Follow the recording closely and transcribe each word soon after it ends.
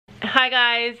Hi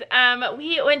guys,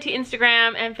 we went to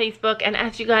Instagram and Facebook and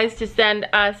asked you guys to send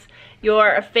us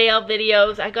your fail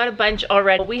videos. I got a bunch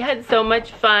already. We had so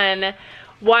much fun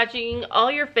watching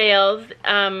all your fails,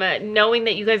 knowing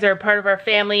that you guys are a part of our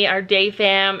family, our day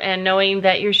fam, and knowing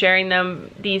that you're sharing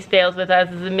these fails with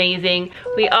us is amazing.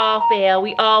 We all fail,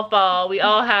 we all fall, we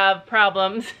all have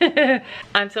problems.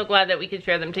 I'm so glad that we could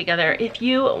share them together. If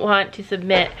you want to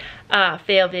submit a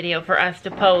fail video for us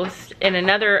to post in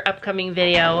another upcoming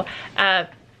video,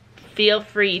 feel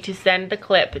free to send the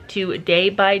clip to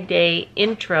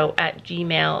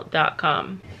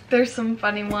daybydayintro@gmail.com. There's some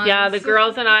funny ones. Yeah, the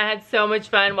girls and I had so much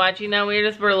fun watching them. We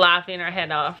just were laughing our head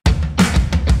off.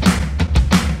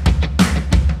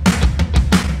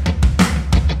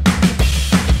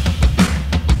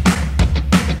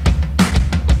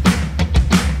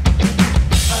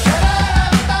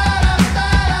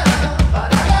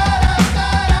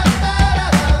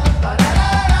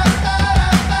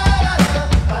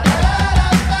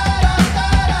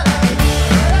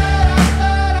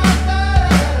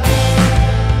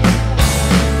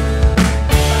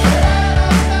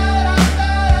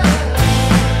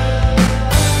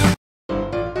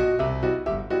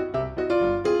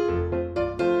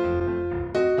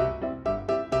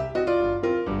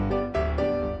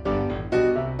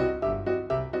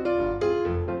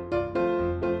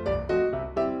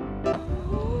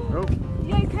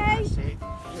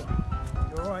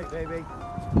 Baby.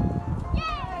 Yay!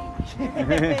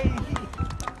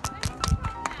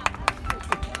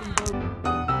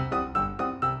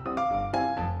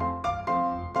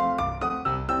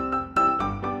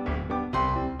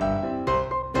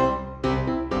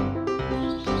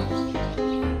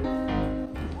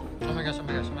 Oh my gosh,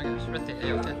 right there,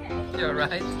 you're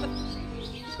right.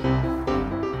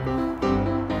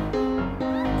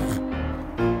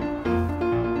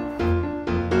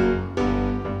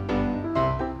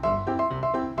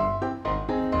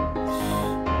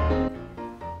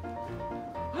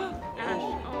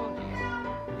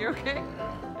 You okay?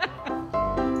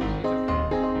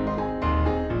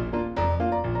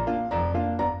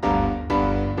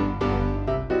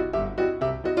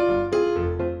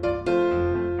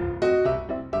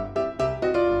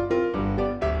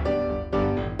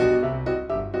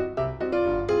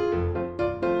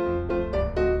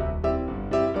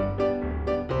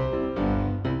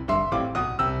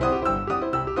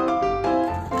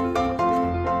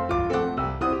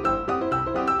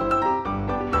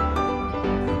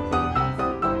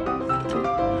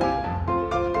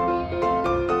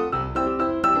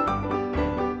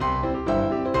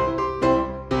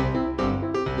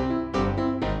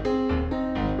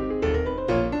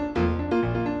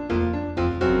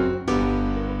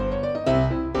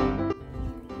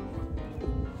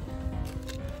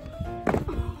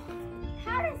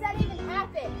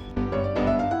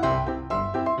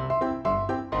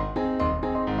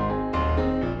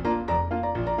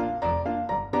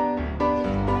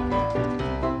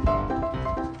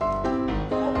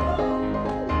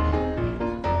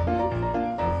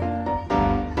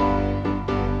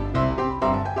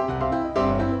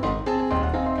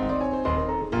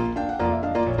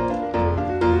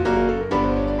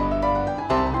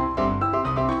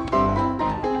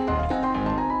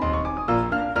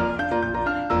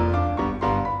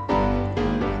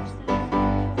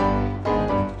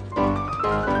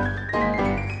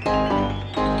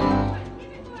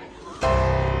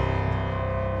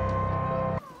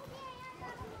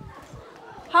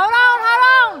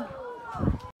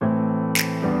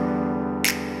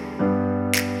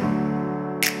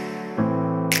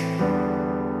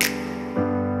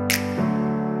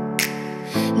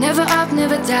 Never up,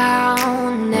 never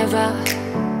down, never.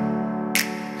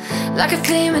 Like a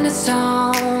theme in a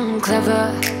song,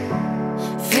 clever.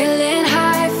 Feeling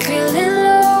high, feeling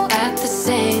low at the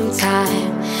same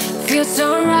time. Feels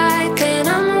so right, then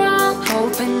I'm wrong,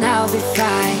 hoping I'll be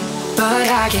fine. But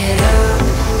I get up,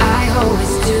 I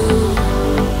always do.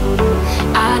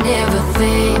 I never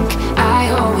think,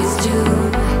 I always do.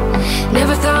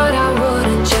 Never thought I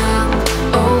wouldn't jump,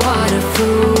 oh what a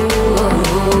fool.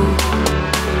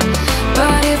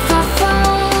 But if I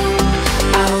fall,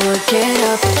 I will get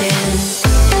up again.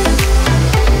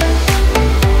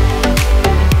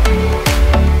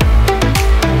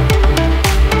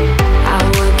 I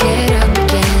will get up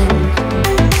again.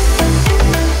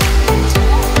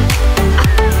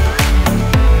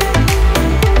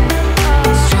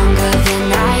 Stronger than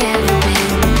I ever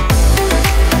been.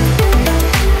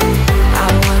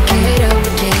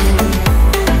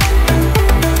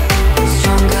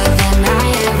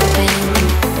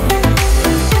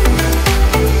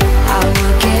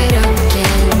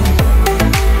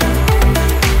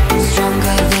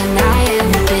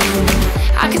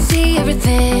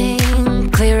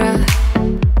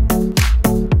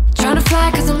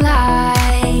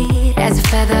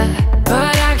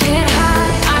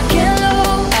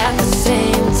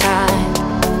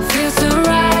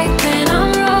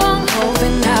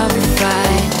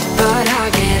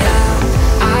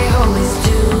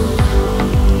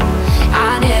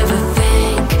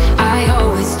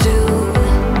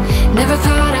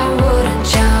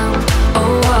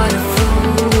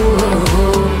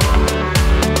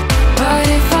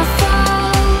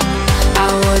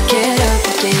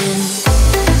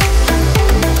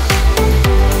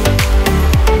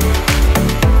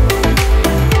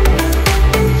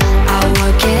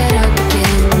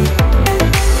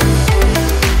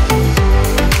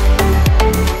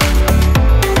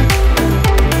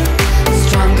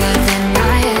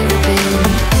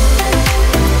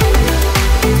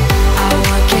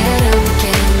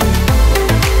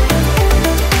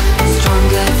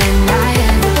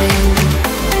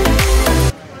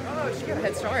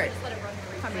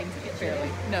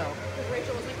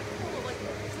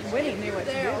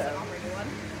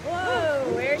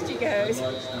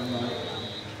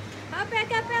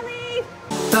 back up, Ellie.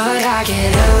 But I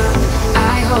get up,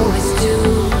 I always do.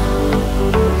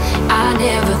 I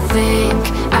never think